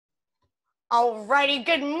Alrighty,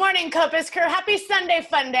 good morning, Compass Crew. Happy Sunday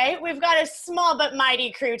Fun Day. We've got a small but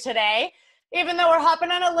mighty crew today. Even though we're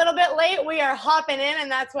hopping on a little bit late, we are hopping in,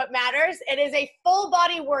 and that's what matters. It is a full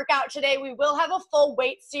body workout today. We will have a full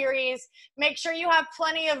weight series. Make sure you have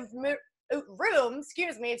plenty of room,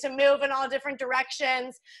 to move in all different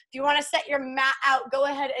directions. If you want to set your mat out, go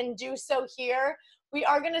ahead and do so here. We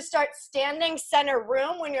are going to start standing center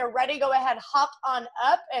room. When you're ready, go ahead, hop on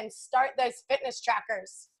up and start those fitness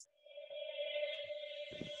trackers.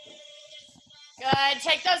 Good.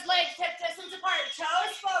 Take those legs hip distance apart.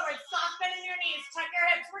 Toes forward. Soft bend in your knees. Tuck your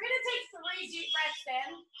hips. We're going to take 3 deep breaths in.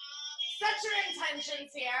 Set your intentions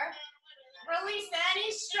here. Release any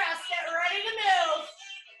stress. Get ready to move.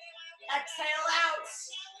 Exhale out.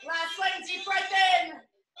 Last one. Deep breath in.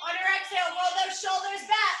 On your exhale, roll those shoulders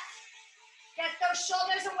back. Get those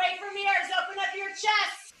shoulders away from the ears. Open up your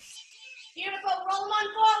chest. Beautiful. Roll them on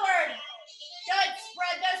forward. Good.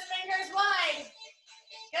 Spread those fingers wide.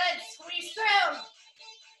 Good, squeeze through.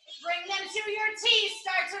 Bring them to your T,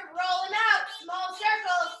 start to roll them out, small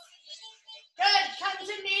circles. Good, come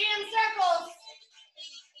to medium circles.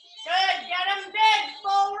 Good, get them big,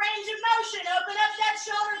 full range of motion. Open up that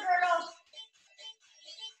shoulder girdle.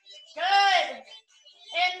 Good.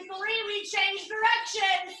 In 3, we change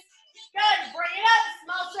directions. Good, bring it up,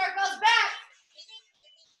 small circles back.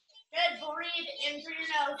 Good, breathe in through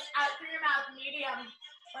your nose, out through your mouth, medium.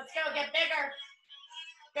 Let's go, get bigger.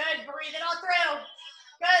 Good, breathe it all through.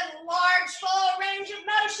 Good, large, full range of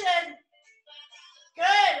motion.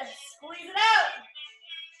 Good, squeeze it out.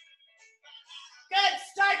 Good,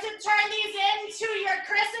 start to turn these into your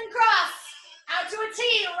criss and cross. Out to a T,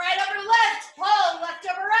 right over left, pull, left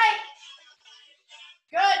over right.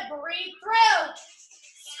 Good, breathe through.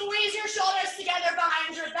 Squeeze your shoulders together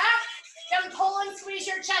behind your back. Then pull and squeeze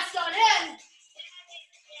your chest on in.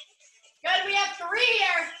 Good, we have 3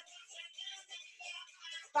 here.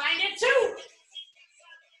 Find it 2.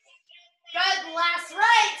 Good, last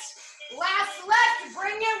right, last left,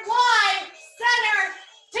 bring it wide, center,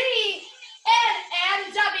 T, in, and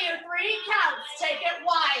W, 3 counts, take it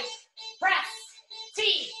wide, press,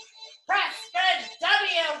 T, press, good,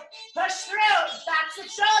 W, push through, backs and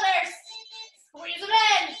shoulders, squeeze them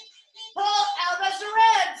in, pull, elbows to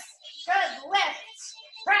ribs, good, lift,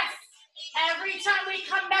 press. Every time we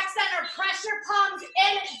come back center, press your palms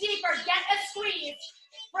in deeper, get a squeeze.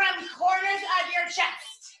 From corners of your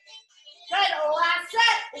chest. Good, last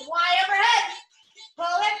set, Y overhead.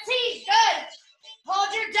 Pull it T, good.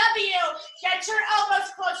 Hold your W, get your elbows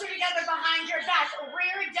closer together behind your back.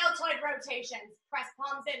 Rear deltoid rotations. Press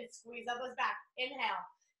palms in, squeeze elbows back. Inhale,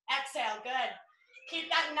 exhale, good. Keep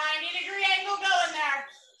that 90-degree angle going there.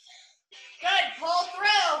 Good, pull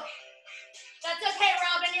through. That's okay,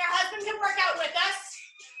 Robin, your husband can work out with us.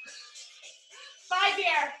 5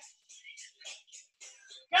 here.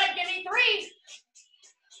 Good, give me 3,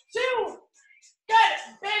 2, good,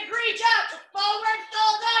 big reach up, forward,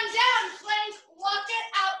 fold on down, plank, walk it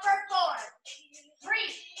out for 4, 3,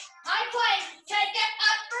 high plank, take it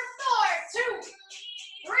up for 4,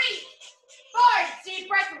 2, 3, 4, deep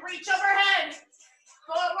breath, reach overhead,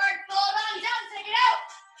 forward, fold on down, take it out,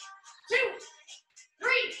 2, 3,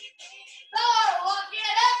 4, walk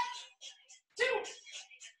it up, 2,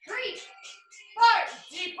 3, 4,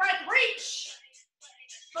 deep breath, reach.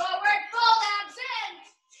 Forward fold, abs in.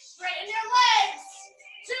 Straighten your legs.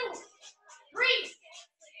 2, 3,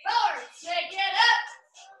 4. Take it up.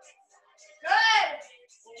 Good.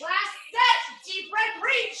 Last set. Deep breath,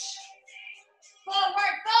 reach.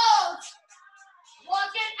 Forward fold.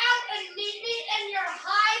 Walk it out and meet me in your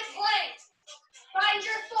high plank. Find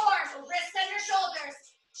your form. Wrists and your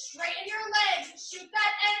shoulders. Straighten your legs. Shoot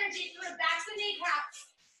that energy through backs and kneecaps.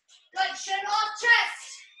 Good. Chin off chest.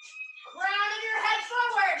 Crown of your head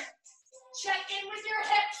forward. Check in with your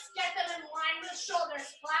hips. Get them in line with shoulders.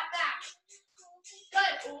 Flat back.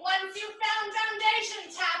 Good. Once you found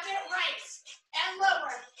foundation, tap it right and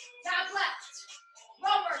lower. Tap left.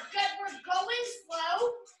 Lower. Good. We're going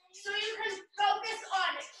slow so you can focus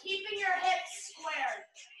on keeping your hips squared.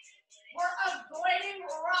 We're avoiding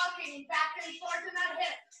rocking back and forth in that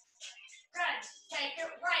hip. Good. Take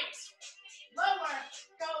it right. Lower.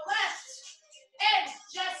 Go left. And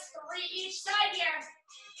just 3 each side here.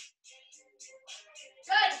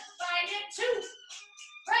 Good, find it 2.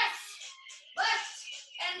 Press, left,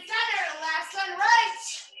 and center. Last one right.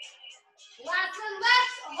 Last one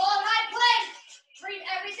left, hold high plank. Breathe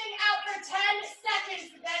everything out for 10 seconds,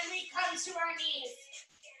 then we come to our knees.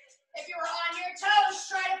 If you were on your toes,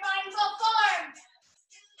 try to find full form.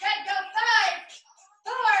 Good, go 5,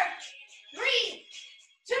 4, 3,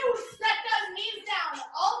 2, set those knees down.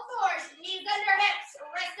 All 4s, knees under hips,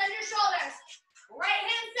 wrists under shoulders.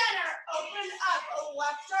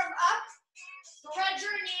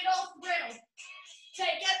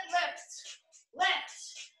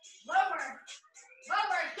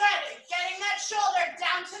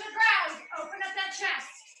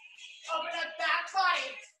 chest. Open up back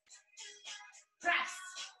body. Press,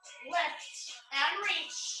 lift, and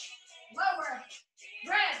reach. Lower,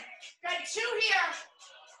 grip. Good, 2 here.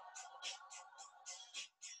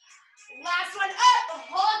 Last one up.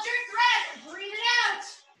 Hold your thread. Breathe it out.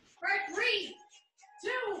 For 3,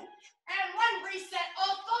 2, and 1. Reset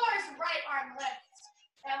all fours. Right arm lift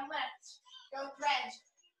and lift. Go thread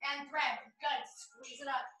and thread. Good. Squeeze it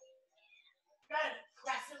up. Good.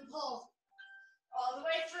 Press and pull. All the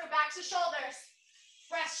way through. Back to shoulders.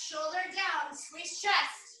 Press shoulder down. Squeeze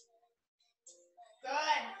chest.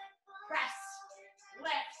 Good. Press.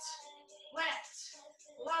 Lift. Lift.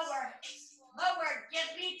 Lower. Lower. Give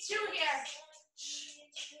me 2 here.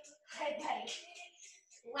 Hey, Betty.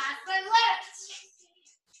 Last one, lift.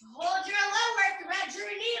 Hold your lower. Thread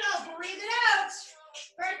your needle. Breathe it out.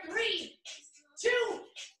 For 3, 2,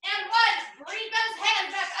 and 1. Bring those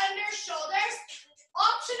hands back under shoulders.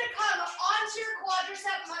 Option to come onto your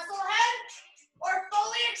quadricep muscle head or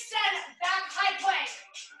fully extend back high plank.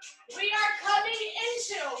 We are coming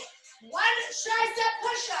into 1 tricep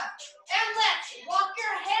push-up and lift. Walk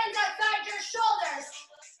your hands outside your shoulders.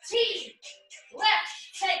 T, lift.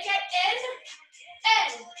 Take it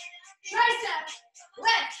in, tricep,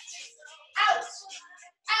 lift, out,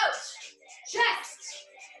 chest,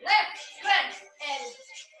 lift, good, in,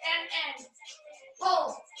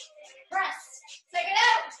 pull, press, take it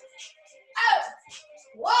out,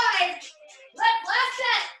 wide, lift, last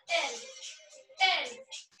set, in,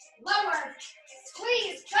 lower,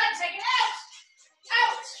 squeeze, good, take it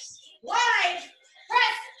out, wide,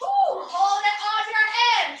 press, hold it on your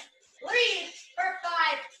end, breathe for 5,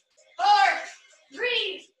 4,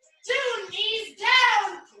 3, 2, knees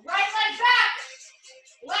down, right leg back,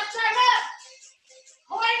 left arm up,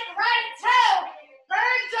 point right toe,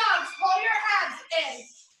 bird dogs, pull your abs in,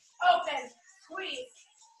 open, squeeze,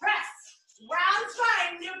 press, round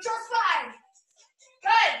spine, neutral spine,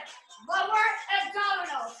 good, lower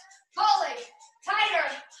abdominals, pulling, tighter,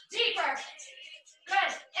 deeper,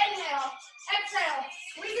 good, inhale, exhale,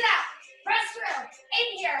 squeeze it out, press through,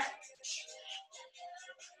 8 here.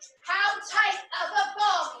 How tight of a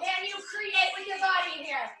ball can you create with your body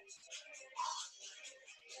here?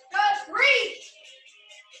 Good, 3,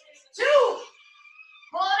 2,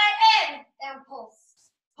 hold it in, and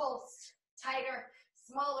pulse, tighter,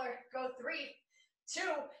 smaller, go 3, 2,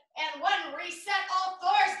 and 1, reset all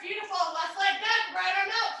fours, beautiful, left leg back, right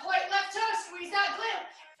arm out, point left toe, squeeze that glute,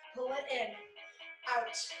 pull it in, out,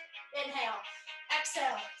 inhale,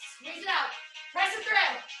 exhale, squeeze it out, press it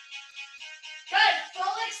through, good,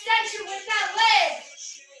 full extension with that leg,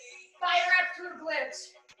 fire up through glute,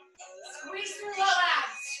 squeeze through low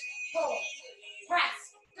abs, pull,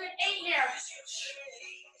 press, good, 8 here,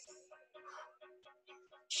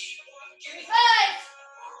 3, 5,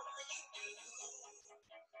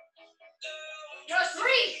 go 3,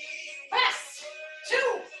 press, 2,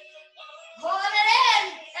 hold it in,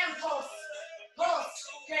 and pulse,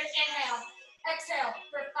 good, inhale, exhale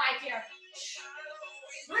for 5 here,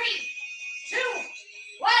 3, 2,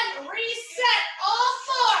 1, reset all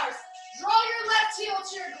fours, draw your left heel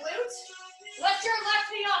to your glute, lift your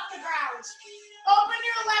left knee off the ground, open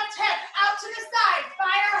your left hip out to the side,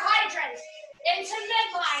 fire hydrant, into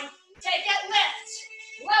midline, take it, lift,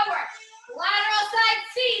 lower, lateral side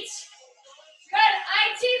seat, good,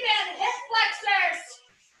 IT band, hip flexors,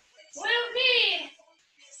 glute med,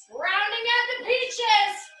 rounding at the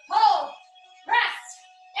peaches, pull, press,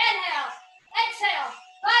 inhale, exhale,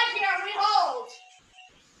 5 here, we hold,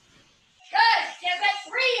 good, give it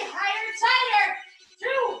 3, higher, tighter,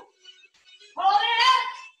 2, hold it up,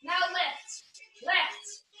 now lift,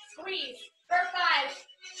 squeeze, for 5,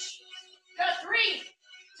 go 3,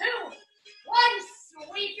 2, 1,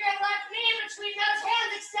 sweep your left knee between those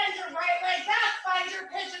hands, extend your right leg back, find your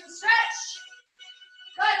pigeon stretch,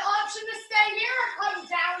 good, option to stay here or come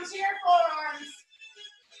down to your forearms,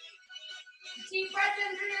 deep breath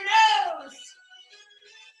in through your nose,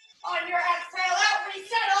 on your exhale out,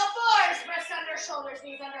 reset all fours, wrists under shoulders,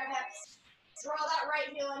 knees under hips, draw that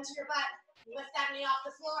right heel into your butt, lift that knee off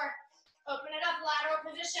the floor, open it up, lateral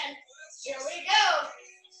position, here we go,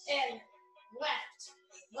 in, lift,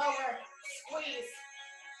 lower, squeeze,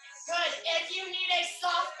 good, if you need a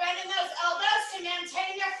soft bend in those elbows to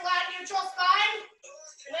maintain your flat neutral spine,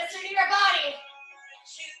 listen to your body,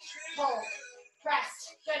 pull,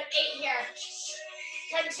 press, good, 8 here,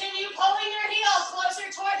 continue pulling your heel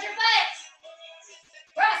closer towards your butt,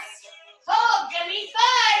 press, hold, give me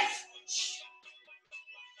 5,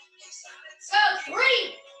 go 3,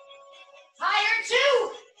 higher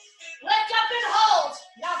 2, lift up and hold,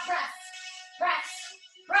 now press,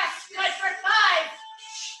 good for 5,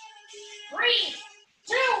 3,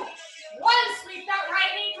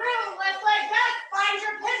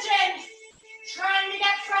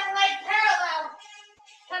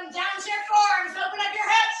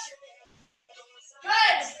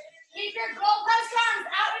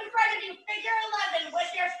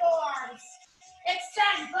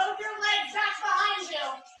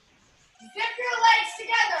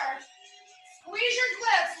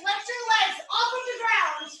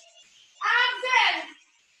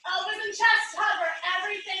 Just hover.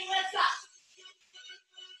 Everything lifts up.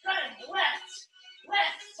 Good. Lift.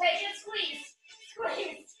 Lift. Take it. Squeeze.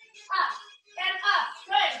 Squeeze. Up and up.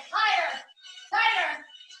 Good. Higher. Tighter.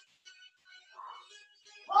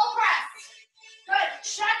 Full press. Good.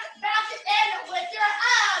 Check back in with your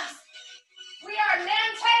abs. We are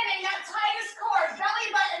maintaining that tightest core. Belly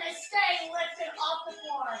button is staying lifted off the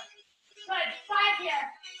floor. Good. 5 here.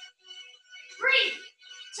 3,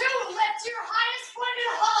 2, lift to your highest point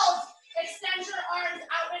and hold. Extend your arms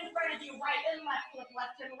out in front of you, right and left. With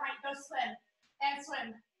left and right, go swim. And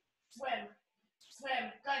swim. Swim. Swim.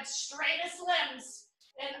 Good. Straightest limbs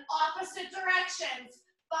in opposite directions.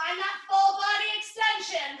 Find that full body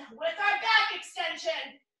extension with our back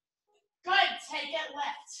extension. Good. Take it.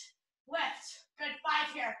 Lift. Lift. Good.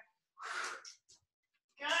 5 here.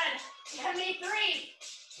 Good. Give me 3.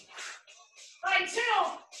 Find 2.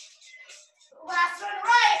 Last one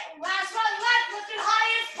right. Last one left. Lift at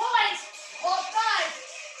highest point. Hold 5.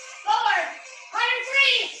 Forward. Higher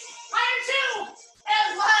 3. Higher 2. And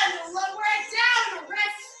 1. Lower it down.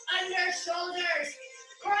 Wrists under shoulders.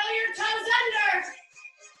 Curl your toes under.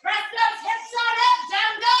 Press those hips on up.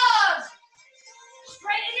 Down dog.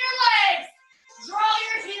 Straighten your legs. Draw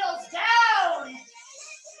your heels down.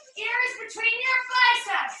 Ears between your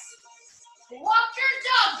biceps. Walk your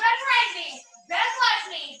dog. Bend right knee. Bend left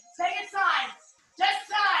knee. Take it side. Just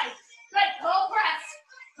side. Good. Pull press.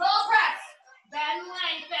 Pull press. Bend,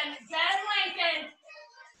 lengthen. Bend, lengthen.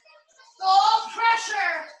 Full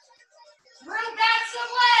pressure. Through backs of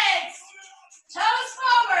legs. Toes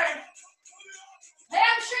forward.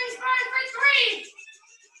 Hamstrings burn for 3.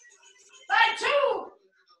 Find 2.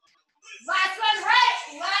 Last one right.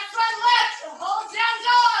 Last one left. Hold down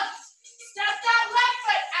dog. Step that left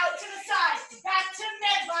foot out to the side. Back to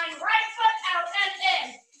midline. Right foot out and in.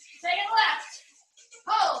 Take it left.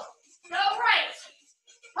 Pull. Go right.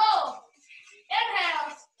 Pull.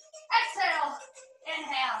 Inhale. Exhale.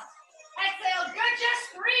 Inhale. Exhale. Good.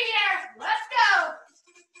 Just 3 here. Let's go.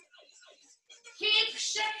 Keep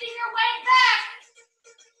shifting your weight back.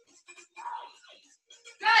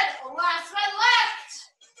 Good. Last one left.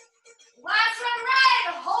 Last one right.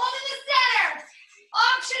 Hold in the center.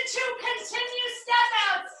 Option 2, continue step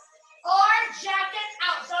outs or jacket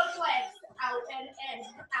out. Both legs. Out and in.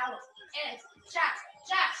 Out. In. Jack.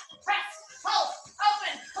 Jack. Press. Hold.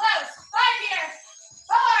 Open. Close. 5 here.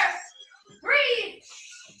 4, 3,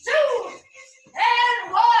 2,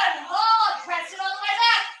 and 1. Hold. Press it all the way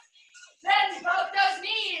back. Bend both those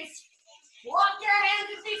knees. Walk your hands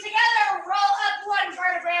and feet together. Roll up 1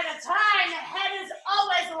 vertebrae at a time. Head is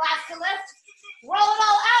always the last to lift. Roll it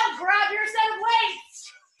all out. Grab your set of weights.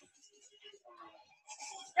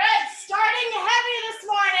 Good. Starting heavy this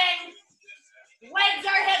morning. Legs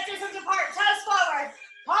are hip distance apart. Toes forward.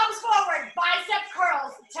 Palms forward. Bicep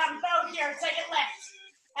curls. Tempo here. Take it lift.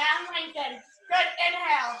 And lengthen. Good.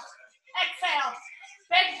 Inhale. Exhale.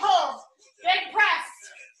 Big pull. Big press.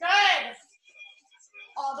 Good.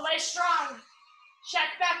 All the way strong.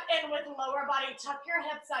 Check back in with lower body. Tuck your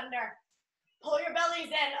hips under. Pull your bellies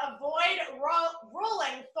in. Avoid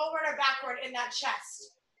rolling forward or backward in that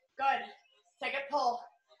chest. Good. Take a pull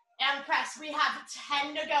and press. We have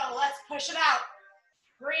 10 to go. Let's push it out.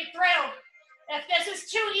 Breathe through. If this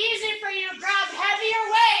is too easy for you, grab heavier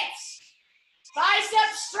weights.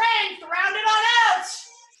 Bicep strength. Round it on out.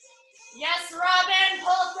 Yes, Robin.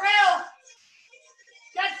 Pull through.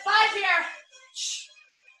 Good. 5 here.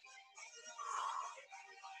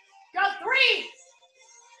 Go 3.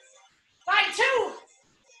 Find 2.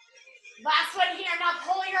 Last one here. Now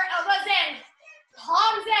pull your elbows in.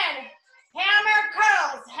 Palms in. Hammer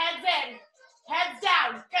curls. Heads in. Heads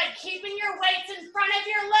down. Good. Keeping your weights in front of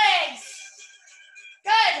your legs.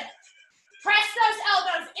 Good. Press those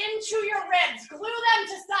elbows into your ribs. Glue them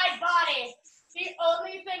to side body. The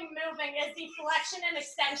only thing moving is the flexion and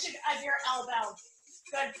extension of your elbow.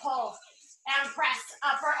 Good. Pull and press.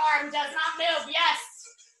 Upper arm does not move. Yes.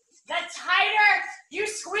 The tighter you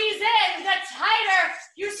squeeze in, the tighter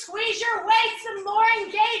you squeeze your weights, the more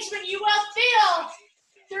engagement you will feel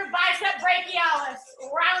through bicep brachialis.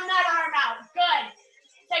 Round that arm out. Good.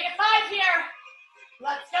 Take it 5 here.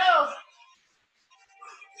 Let's go.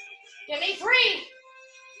 Give me 3.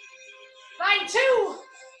 Find 2.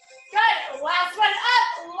 Good. Last one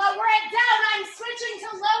up. Lower it down. I'm switching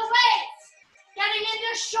to low weights. Getting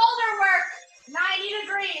into shoulder work. 90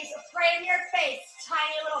 degrees. Frame your face.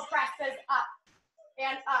 Tiny little presses up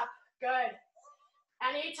and up. Good.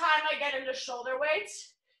 Anytime I get into shoulder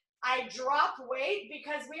weights, I drop weight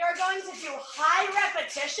because we are going to do high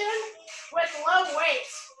repetition with low weight.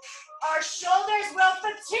 Our shoulders will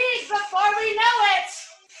fatigue before we know it.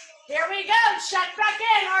 Here we go. Check back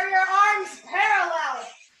in. Are your arms parallel?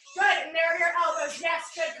 Good. Mirror your elbows.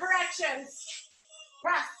 Yes, good corrections.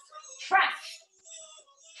 Press, press.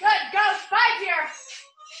 Good. Go. 5 here.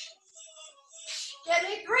 Give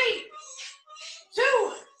me 3, 2,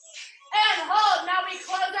 and hold. Now we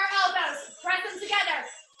close our elbows. Press them together.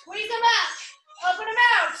 Squeeze them up. Open them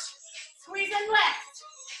out. Squeeze and lift.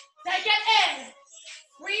 Take it in.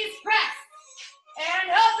 Squeeze, press.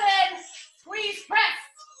 And open. Squeeze, press.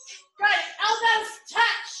 Good. Elbows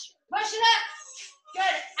touch. Push it up.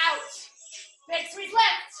 Good. Out. Big squeeze,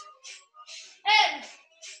 lift. In.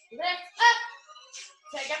 Lift up.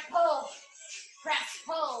 Take it, pull. Press,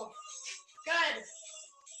 pull. Good.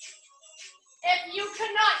 If you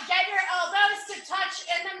could not get your elbows to touch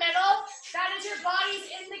in the middle, that is your body's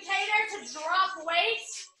indicator to drop weight.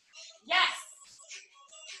 Yes.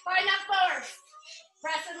 Find that forward.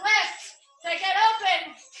 Press and lift. Take it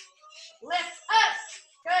open. Lift up.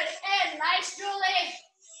 Good. In. Nice, Julie.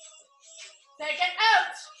 Take it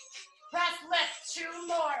out. Press, lift. 2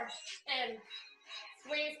 more. In.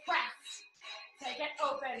 Squeeze, press. Take it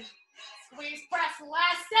open. Squeeze, press.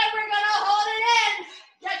 Last step. We're going to hold it in.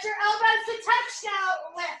 Get your elbows to touch now.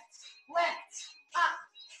 Lift, lift. Up,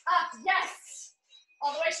 up. Yes.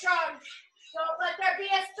 All the way strong. Don't let there be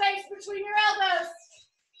a space between your elbows.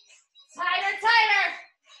 Tighter, tighter.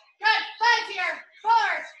 Good. 5 here. 4,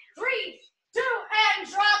 3, 2, and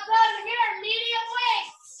drop them here. Medium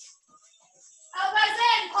weights. Elbows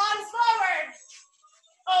in. Palms forward.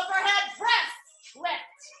 Overhead press.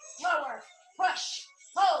 Lift. Lower. Push.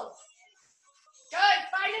 Pull. Good.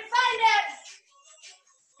 Find it. Find it.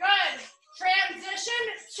 Good. Transition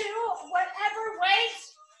to whatever weight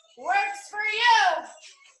works for you.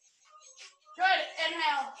 Good.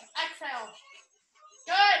 Inhale. Exhale.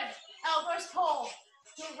 Good. Elbows pull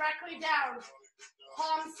directly down.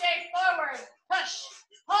 Palms stay forward. Push.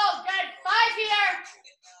 Hold. Good. 5 here.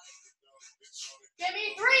 Give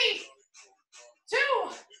me 3, 2.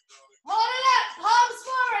 Hold it up. Palms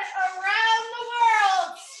forward. Around the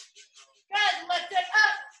world. Good. Lift it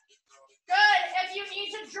up. Good. If you need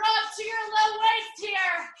to drop to your low waist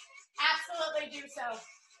here, absolutely do so.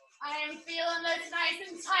 I am feeling this nice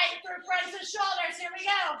and tight through front to shoulders. Here we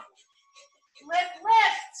go. Lift,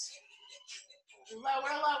 lift.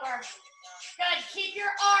 Lower, lower. Good. Keep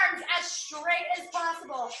your arms as straight as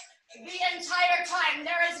possible the entire time.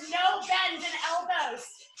 There is no bend in elbows.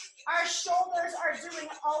 Our shoulders are doing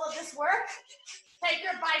all of this work. Take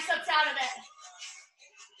your biceps out of it.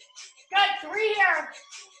 Good. 3 here.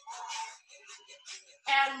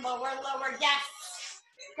 And lower, lower. Yes.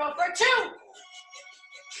 Go for 2.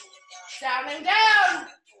 Down and down.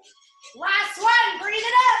 Last one. Breathe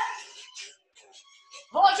it up.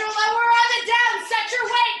 Hold your lower arm down. Set your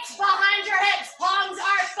weights behind your hips. Palms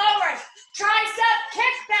are forward. Tricep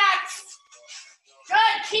kickbacks.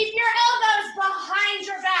 Good. Keep your elbows behind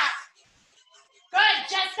your back. Good.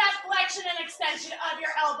 Just that flexion and extension of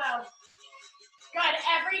your elbow. Good.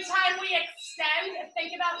 Every time we extend,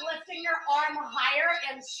 think about lifting your arm higher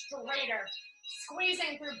and straighter.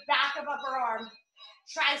 Squeezing through back of upper arm.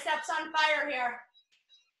 Triceps on fire here.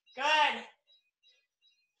 Good.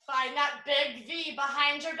 Find that big V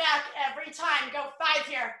behind your back every time. Go 5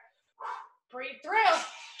 here. Breathe through.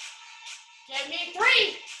 Give me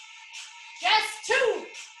 3. Just 2.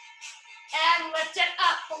 And lift it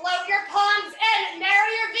up. Below your palms in.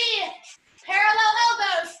 Narrow your V. Parallel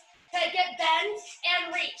elbows. Take it, bend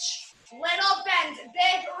and reach. Little bend,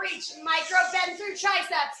 big reach. Micro bend through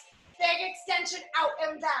triceps. Big extension out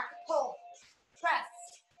and back. Pull.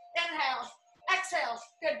 Press. Inhale. Exhale.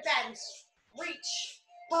 Good bend. Reach.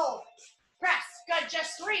 Pull. Press. Good.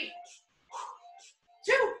 Just 3,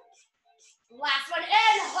 2. Last one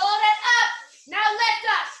in. Hold it up. Now lift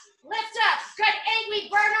up. Lift up. Good. 8. We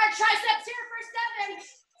burn our triceps here for 7, 6,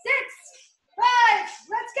 5.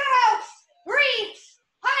 Let's go. 3.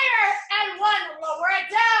 Higher. And 1. Lower it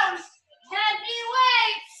down. Heavy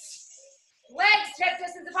weights. Legs hip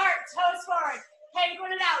distance apart. Toes forward.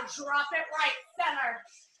 Penguin it out. Drop it right. Center.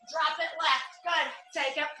 Drop it left. Good.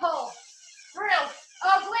 Take it. Pull. Through.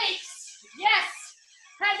 Obliques. Yes.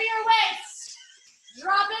 Heavier weights.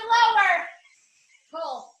 Drop it lower.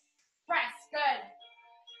 Pull. Press. Good.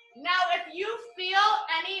 Now, if you feel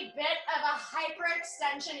any bit of a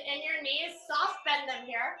hyperextension in your knees, soft bend them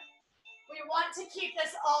here. We want to keep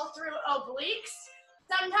this all through obliques.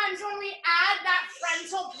 Sometimes when we add that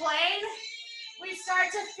frontal plane, we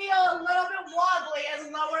start to feel a little bit wobbly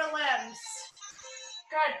in lower limbs.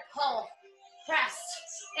 Good. Pull. Press.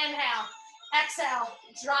 Inhale. Exhale.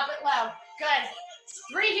 Drop it low. Good.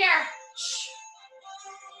 3 here.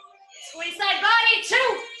 Squeeze side body. 2.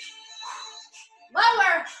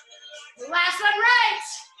 Lower. Last one right.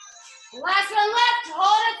 Last one left.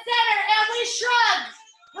 Hold it center and we shrug.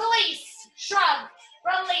 Release. Shrug.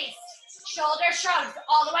 Release. Shoulder shrugs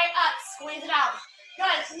all the way up. Squeeze it out.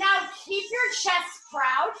 Good. Now keep your chest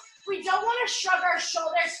proud. We don't want to shrug our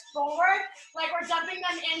shoulders forward like we're dumping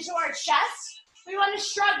them into our chest. We want to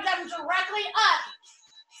shrug them directly up.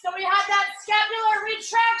 So we have that scapular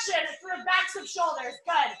retraction through backs of shoulders.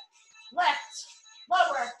 Good. Lift.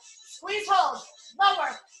 Lower. Squeeze, hold.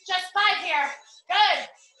 Lower. Just 5 here. Good.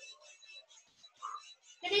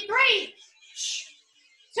 Give me 3.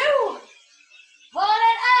 2. Hold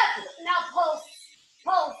it up. Now pulse.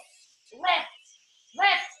 Pulse. Lift.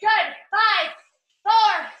 Lift. Good. 5, 4,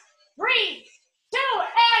 3, 2,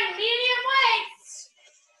 and medium weights.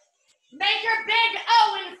 Make your big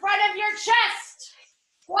O in front of your chest.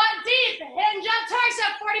 Squat deep. Hinge up torso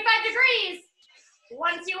 45 degrees.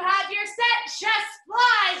 Once you have your set, chest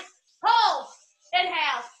fly. Hold.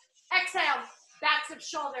 Inhale. Exhale. Backs of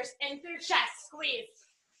shoulders in through chest. Squeeze.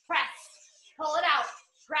 Press. Pull it out.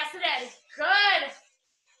 Press it in. Good.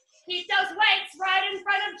 Keep those weights right in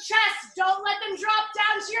front of chest. Don't let them drop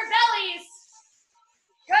down to your bellies.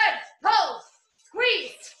 Good. Pull.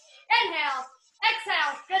 Squeeze. Inhale.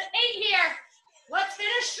 Exhale. Good. 8 here. Let's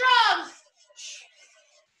finish strong.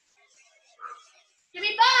 Give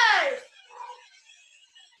me 5.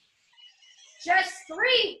 Just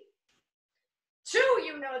 3. 2,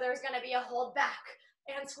 you know there's going to be a hold back.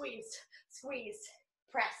 And squeeze. Squeeze.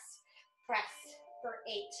 Press. Press for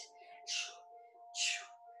 8.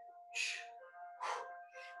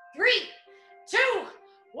 3, 2,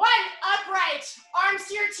 1. Upright. Arms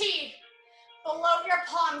to your teeth. Below your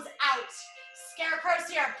palms out. Scarecrows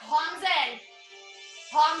here. Palms in.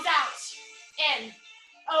 Palms out. In.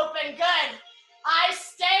 Open. Good. I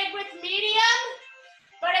stayed with medium,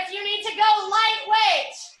 but if you need to go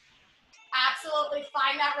lightweight, absolutely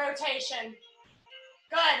find that rotation.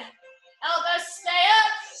 Good. Elbows stay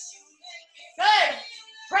up. Good.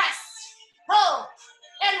 Press. Pull.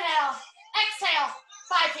 Inhale. Exhale.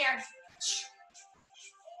 5 here.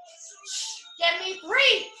 Give me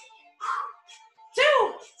 3. 2.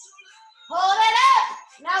 Hold it up.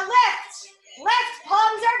 Now lift. Lift.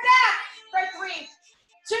 Palms are back for 3,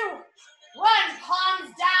 2, 1.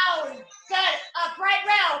 Palms down. Good. Upright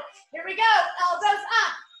row. Here we go. Elbows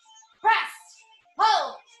up. Press.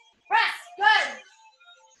 Pull. Press. Good.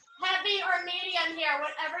 Heavy or medium here,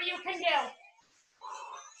 whatever you can do.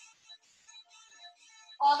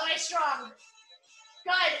 All the way strong.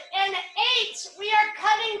 Good. In 8, we are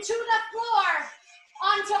cutting to the floor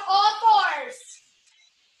onto all 4s.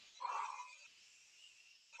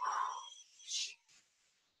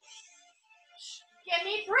 Give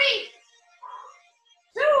me 3,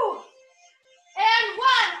 2, and 1.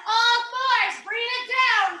 All 4s. Breathe it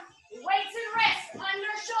down. Weights and wrists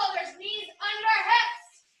under shoulders, knees under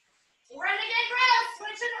hips. Renegade row.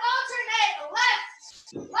 Switch and alternate.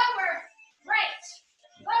 Left, lower, right,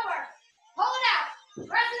 lower. Pull it out.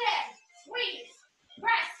 Press it in. Squeeze.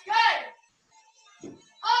 Press. Good.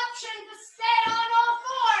 Option to stay on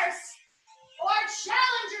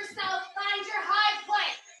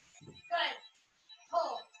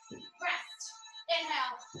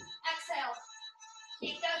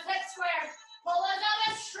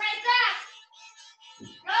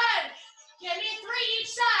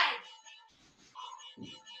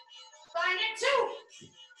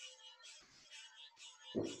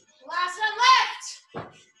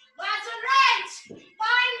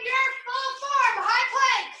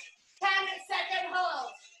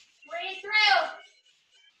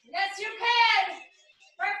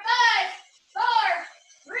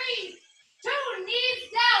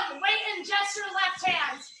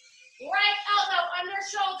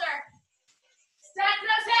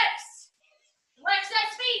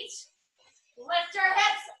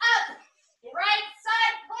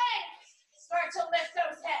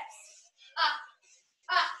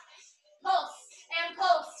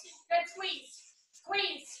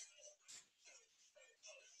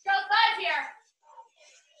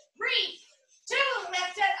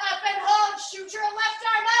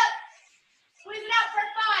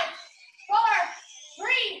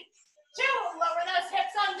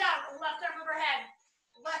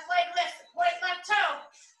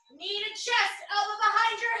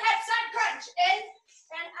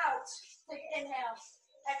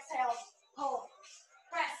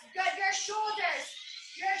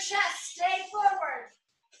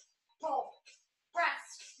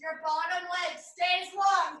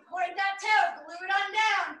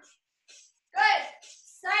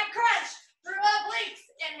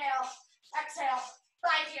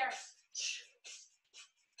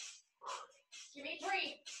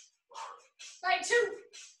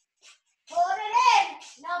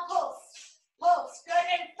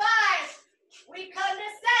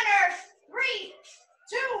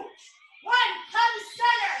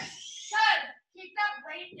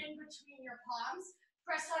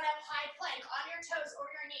your toes or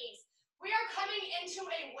your knees. We are coming into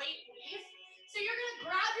a weight weave. So you're gonna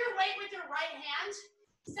grab your weight with your right hand,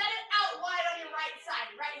 set it out wide on your right side,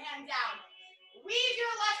 right hand down. Weave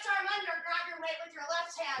your left arm under, grab your weight with your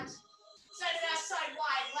left hand, set it outside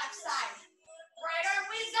wide, left side. Right arm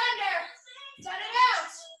weaves under, set it out,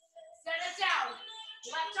 set it down.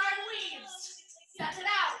 Left arm weaves, set it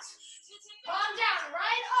out. Palm down,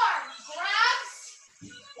 right arm grabs,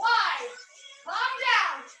 wide. Palm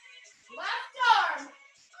down, left arm,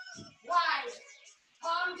 wide.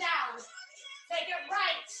 Palm down. Take it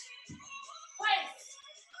right, place,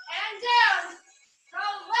 and down. Go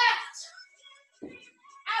left,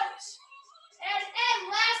 out, and in.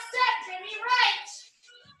 Last set, give me right,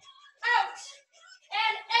 out,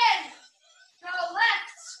 and in. Go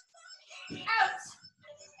left, out,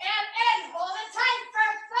 and in. Hold it tight for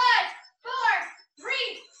 5, 4,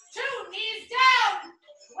 3, 2. Knees down.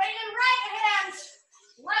 Weight in right hand.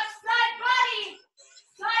 Left side body.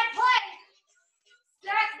 Side plank.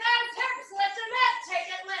 Stack those hips. Lift them up. Take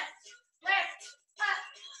it, lift. Lift. Up.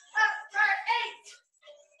 Up for 8.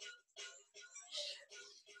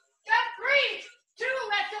 Got 3, 2.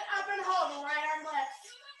 Lift it up and hold. Right arm lifts.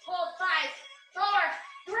 Hold 5,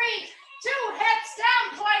 4, 3, 2. Hips down.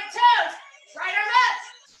 Point toes. Right arm up.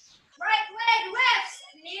 Right leg lifts.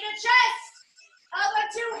 Knee to chest. Elbow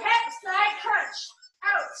to hip. Side crunch.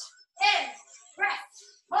 Out. In. Press.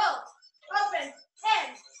 Pull. Open. In.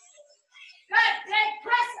 Good. Big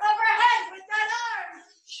press overhead with that arm.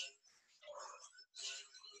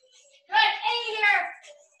 Good. 8 here.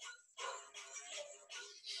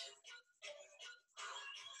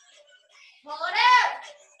 Pull it out.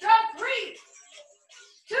 Go 3,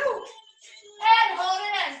 2, and hold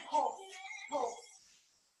it in. Pull. Pull.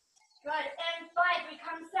 Good. And 5. We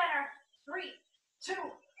come center. 3, 2,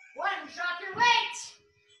 1. Drop your weight.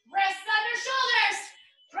 Wrists under shoulders.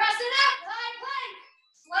 Press it up. High plank.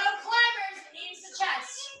 Slow climbers. Knees to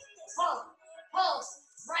chest. Pull. Pull.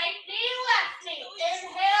 Right knee, left knee.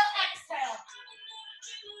 Inhale, exhale.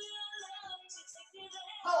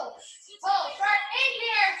 Pull. Pull. For 8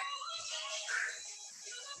 here.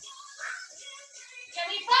 Give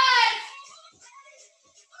me 5.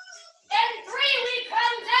 And 3. We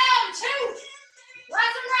come down. 2.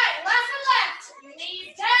 Left and right. Left and left.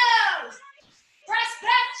 Knees down. Press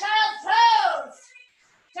back, child pose.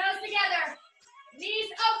 Toes together. Knees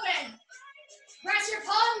open. Press your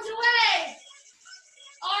palms away.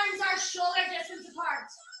 Arms are shoulder distance apart.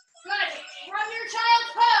 Good. From your child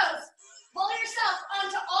pose, pull yourself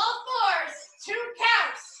onto all fours. 2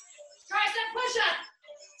 counts. Tricep push-up.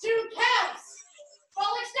 2 counts.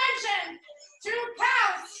 Full extension. 2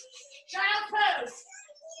 counts. Child pose.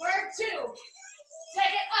 For 2.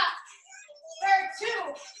 Take it up. For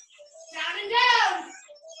 2. Down and down.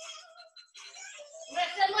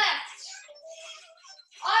 Lift and lift.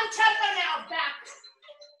 On tempo now, back.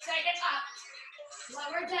 Take it up.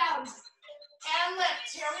 Lower down. And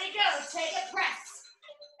lift. Here we go. Take a press.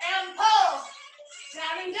 And pull.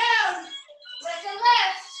 Down and down. Lift and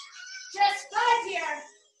lift. Just 5 here.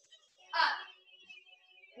 Up.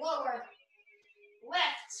 Lower.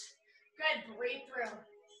 Lift. Good. Breathe through.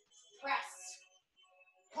 Press.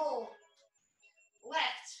 Pull.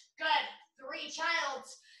 Lift. Good. 3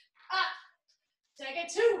 childs. Up. Take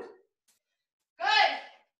it 2. Good.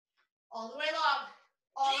 All the way long.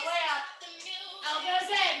 All the way up.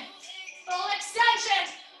 Elbows in. Full extension.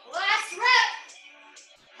 Last rep.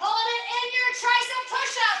 Hold it in your tricep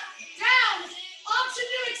push-up. Down. Option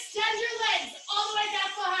to extend your legs all the way down.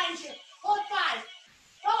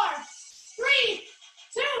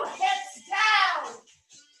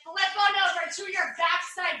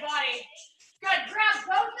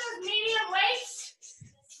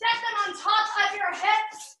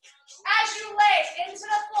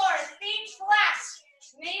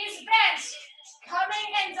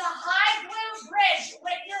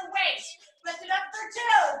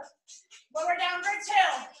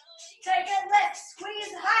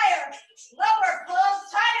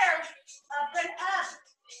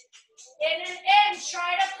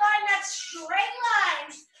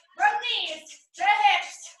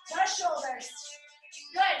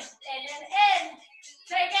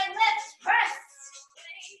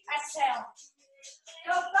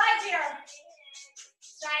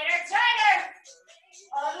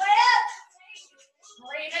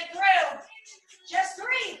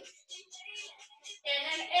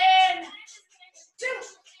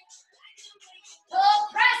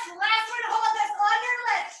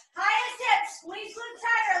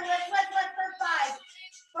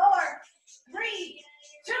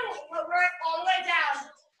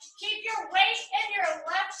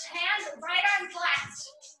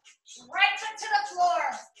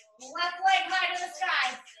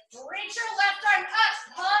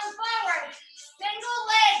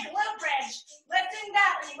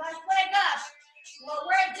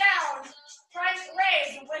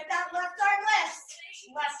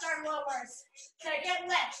 arm lowers. Take it,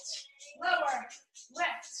 lift, lower,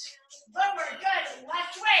 lift, lower, good.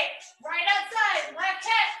 Left weight, right outside, left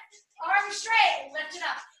hip, arm straight, lift it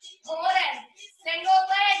up, pull it in. Single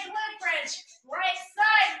leg glute bridge, right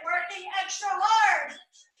side, working extra hard.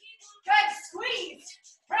 Good, squeeze,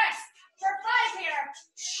 press for 5 here.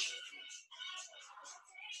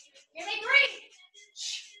 Give me 3,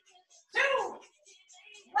 2,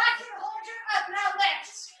 last one, hold your up, now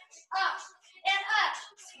lift, up and up,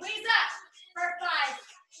 squeeze up for 5,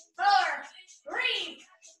 4, 3,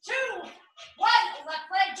 2, 1, left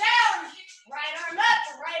leg down, right arm up,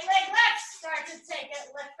 right leg left, start to take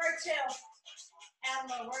it, lift for 2, and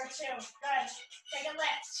lower 2, good, take a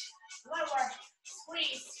lift, lower,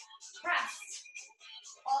 squeeze, press,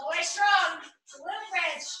 all the way strong, glute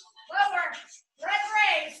bridge, lower, breath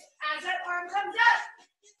raise, as that arm comes up,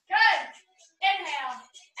 good, inhale,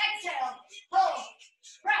 exhale, pull,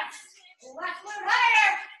 press, left glute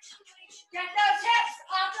higher, get those hips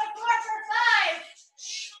off the floor for 5,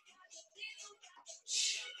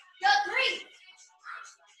 go 3,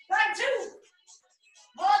 done 2,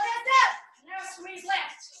 hold this up, now squeeze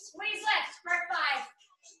lift for 5,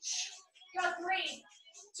 go 3,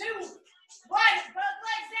 2, 1, both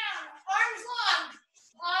legs down, arms long,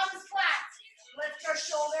 palms flat, lift your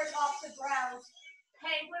shoulders off the ground,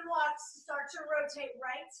 penguin walks, start to rotate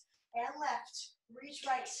right and left, reach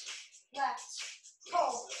right, left,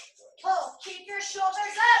 pull, pull, keep your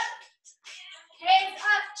shoulders up, gaze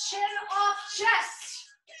up, chin off chest,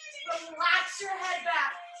 relax your head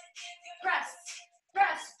back, press,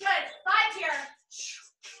 press, good, 5 here,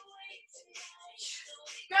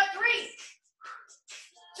 go 3,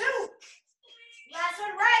 2, last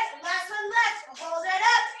one right, last one left, hold it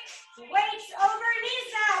up, weights over knees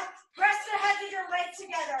now, press the heads of your weights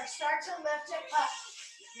together, start to lift it up,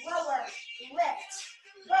 lower, lift,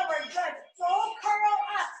 lower, good, full curl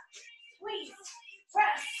up, squeeze,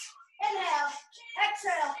 press, inhale,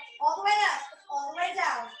 exhale, all the way up, all the way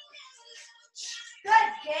down, good,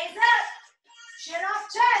 gaze up, chin off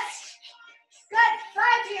chest, good,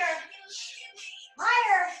 5 here,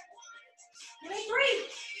 higher, give me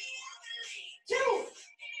 3, 2,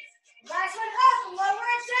 last one up, lower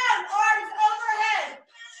it down, arms overhead,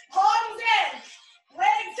 palms in,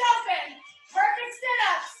 legs open, perfect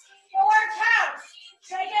sit-ups, 4 counts,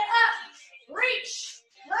 take it up, reach,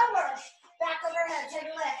 lower, back overhead, take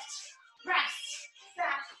a lift, press,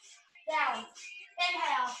 back, down,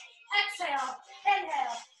 inhale, exhale,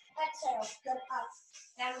 good, up,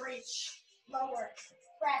 and reach, lower,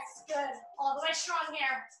 press, good, all the way strong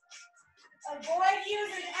here, avoid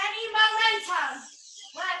using any momentum,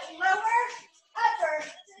 let lower, upper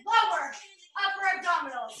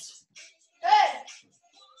abdominals, good,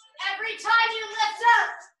 every time you lift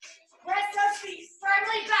up, press those feet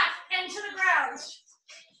firmly back into the ground,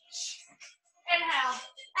 inhale,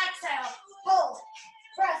 exhale, pull,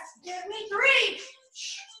 press, give me 3,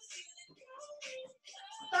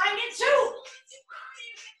 find it 2,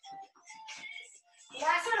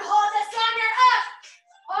 last one, hold this on your up,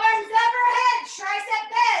 arms overhead, tricep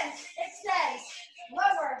bend, extend,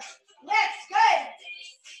 lower, lift, good,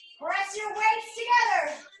 press your weights together,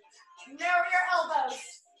 narrow your elbows,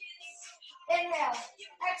 inhale,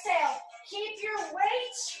 exhale, keep your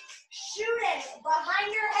weight shooting behind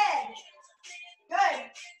your head, good,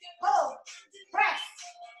 pull, press,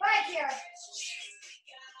 5 here,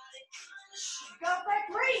 go for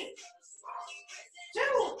 3,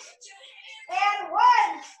 2, and 1,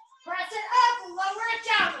 press it up, lower it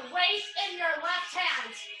down, weight in your left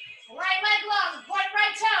hand, right leg long, point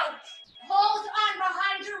right toe, hold on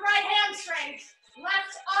behind your right hamstring,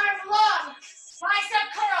 left arm long, bicep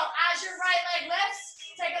curl as your right leg lifts,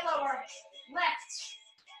 take it lower, lift,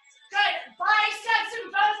 good, biceps in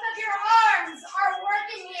both of your arms are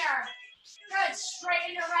working here, good,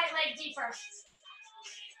 straighten your right leg deeper,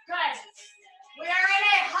 good, we are in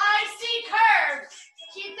a high C curve,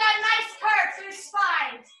 keep that nice curve through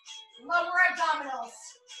spine, lower abdominals,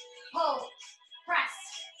 pull, press,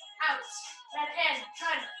 out, and in,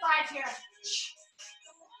 good, 5 here,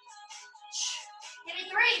 give me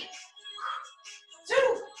 3, 2,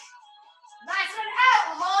 last one out,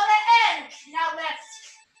 hold it in, now lift,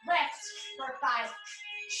 for 5,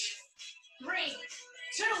 3,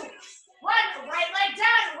 2, 1, right leg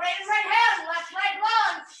down, right hand, left leg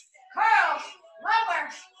long, curl, lower,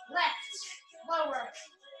 lift, lower,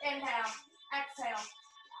 inhale, exhale,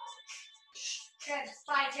 good,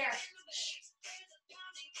 5 here,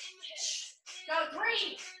 go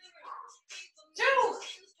 3, 2,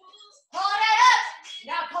 hold it up,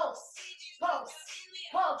 now pulse,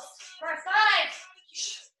 for 5,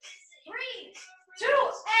 3, 2,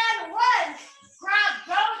 and 1, grab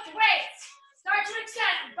both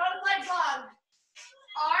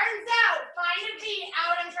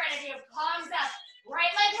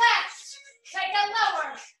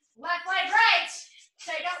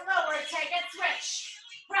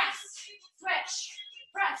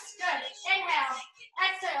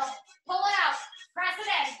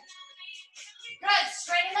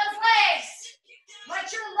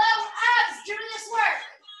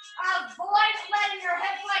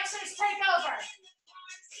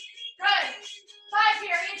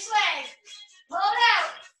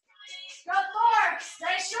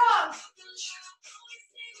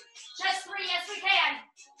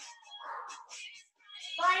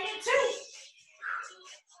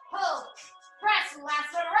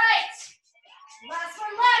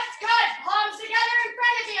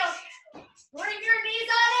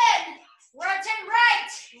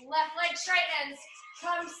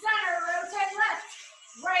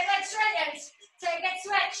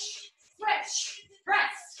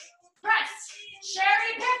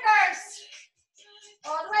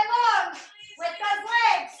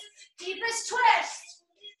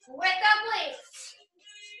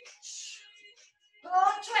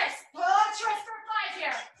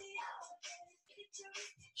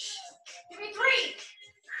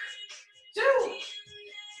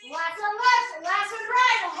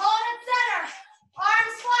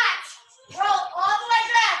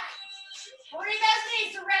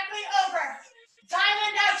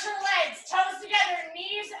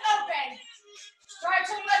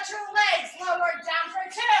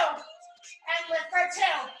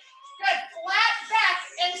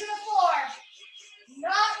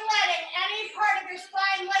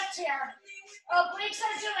obliques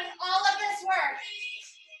are doing all of this work.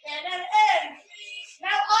 In and in.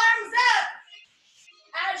 Now arms up.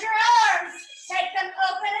 Add your arms. Take them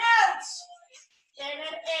open out. In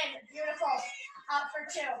and in. Beautiful. Up for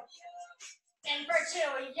two. In for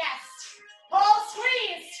two. Yes. Pull,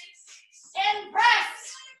 squeeze. In,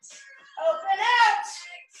 press. Open out.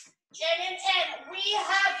 In and in. We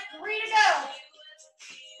have 3 to go.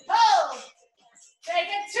 Pull. Take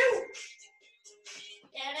it 2.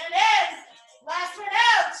 In and in. Last one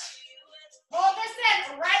out. Hold this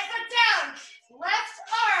in. Right foot down. Left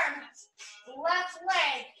arm. Left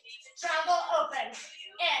leg. Travel open.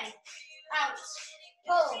 In. Out.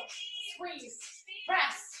 Pull. Squeeze.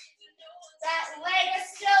 Press. That leg is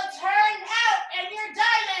still turned out. And your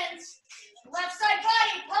diamond. Left side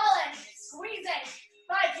body. Pulling. Squeezing.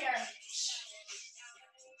 5 here.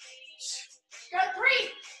 Go 3.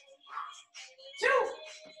 2.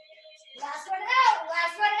 Last one out.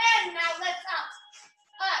 Last one in. Now lift up.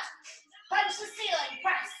 Up. Punch the ceiling.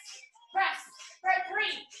 Press. Press. For 3,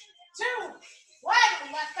 2, 1.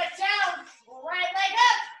 Left foot down. Right leg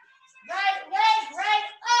up. Right leg. Right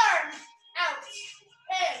arm. Out.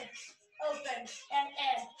 In. Open. And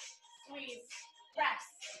in. Squeeze. Press.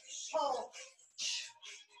 Pull.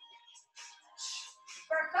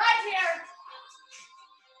 For 5 here.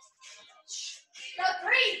 Go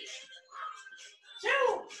 3,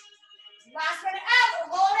 2. Last one out.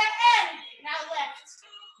 Hold it in. Now lift.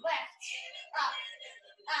 Lift. Up.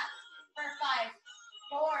 Up. For 5,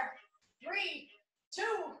 4, 3, 2,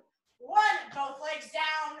 1. Both legs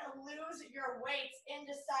down. Lose your weight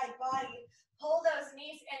into side body. Pull those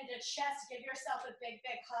knees into chest. Give yourself a big,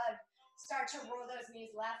 big hug. Start to roll those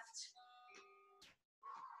knees left.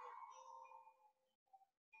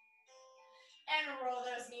 And roll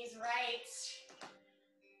those knees right.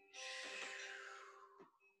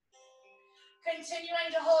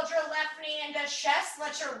 Continuing to hold your left knee into chest.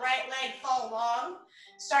 Let your right leg fall long.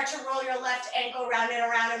 Start to roll your left ankle round and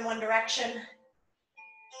around in one direction.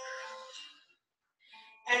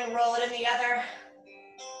 And roll it in the other.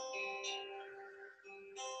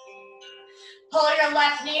 Pull your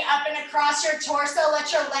left knee up and across your torso.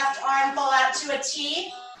 Let your left arm pull out to a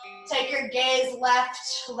T. Take your gaze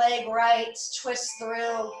left, leg right. Twist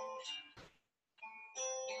through.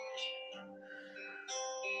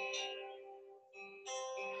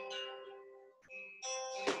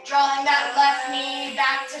 Drawing that left knee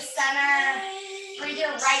back to center. Breathe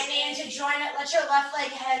your right knee in to join it. Let your left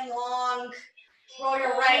leg head long. Roll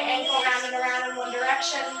your right ankle round and around in one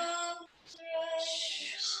direction.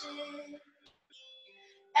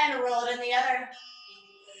 And roll it in the other.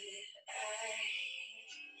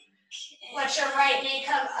 Let your right knee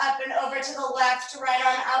come up and over to the left. Right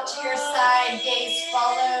arm out to your side. Gaze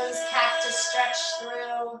follows. Cactus stretch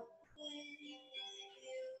through.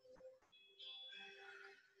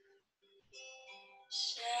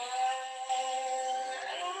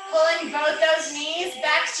 Pulling both those knees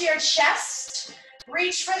back to your chest.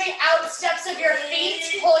 Reach for the out steps of your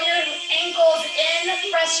feet. Pull your ankles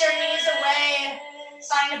in. Press your knees away.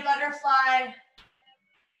 Find a butterfly.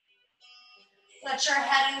 Let your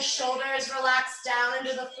head and shoulders relax down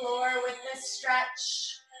into the floor with this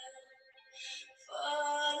stretch.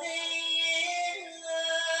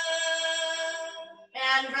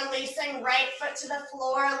 And releasing right foot to the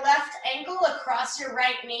floor. Left ankle across your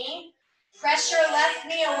right knee. Press your left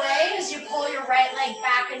knee away as you pull your right leg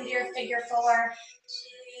back into your figure 4.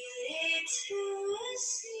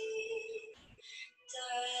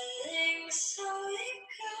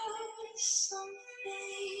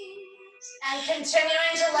 And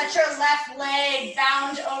continuing to let your left leg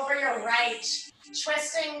bound over your right.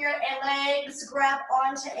 Twisting your legs, grab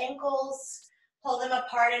onto ankles. Pull them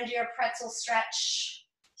apart into your pretzel stretch.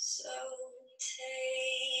 So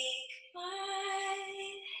take my hand.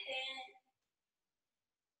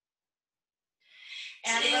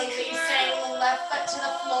 And releasing left foot to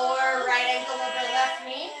the floor, right ankle over left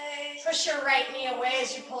knee. Push your right knee away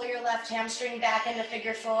as you pull your left hamstring back into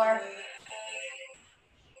figure 4.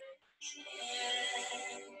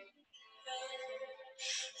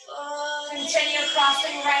 Continue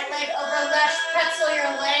crossing right leg over left. Pretzel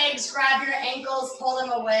your legs, grab your ankles, pull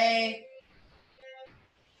them away.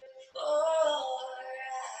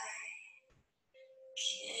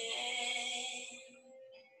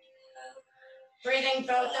 Breathing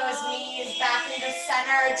both those knees back into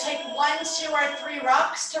center. Take 1, 2, or 3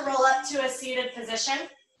 rocks to roll up to a seated position.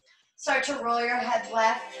 Start to roll your head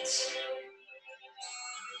left.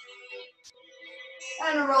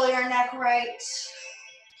 And roll your neck right.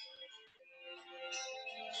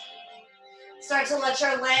 Start to let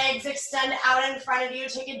your legs extend out in front of you.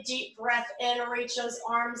 Take a deep breath in, reach those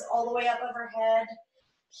arms all the way up overhead.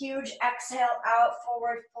 Huge exhale out,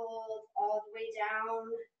 forward fold, all the way down.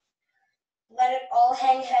 Let it all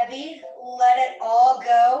hang heavy. Let it all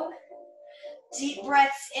go. Deep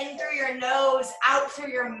breaths in through your nose, out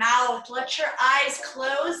through your mouth. Let your eyes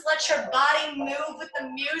close. Let your body move with the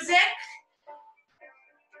music.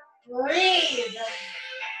 Breathe.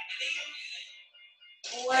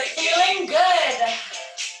 We're feeling good.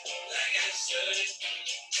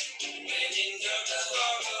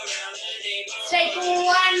 Take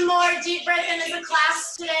one more deep breath in as a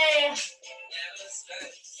class today.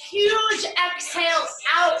 Huge exhale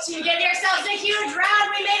out. You give yourselves a huge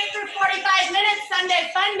round. We made it through 45 minutes.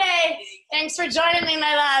 Sunday fun day. Thanks for joining me,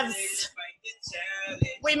 my loves.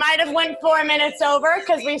 We might have went 4 minutes over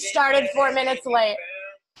because we started 4 minutes late.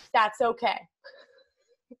 That's okay.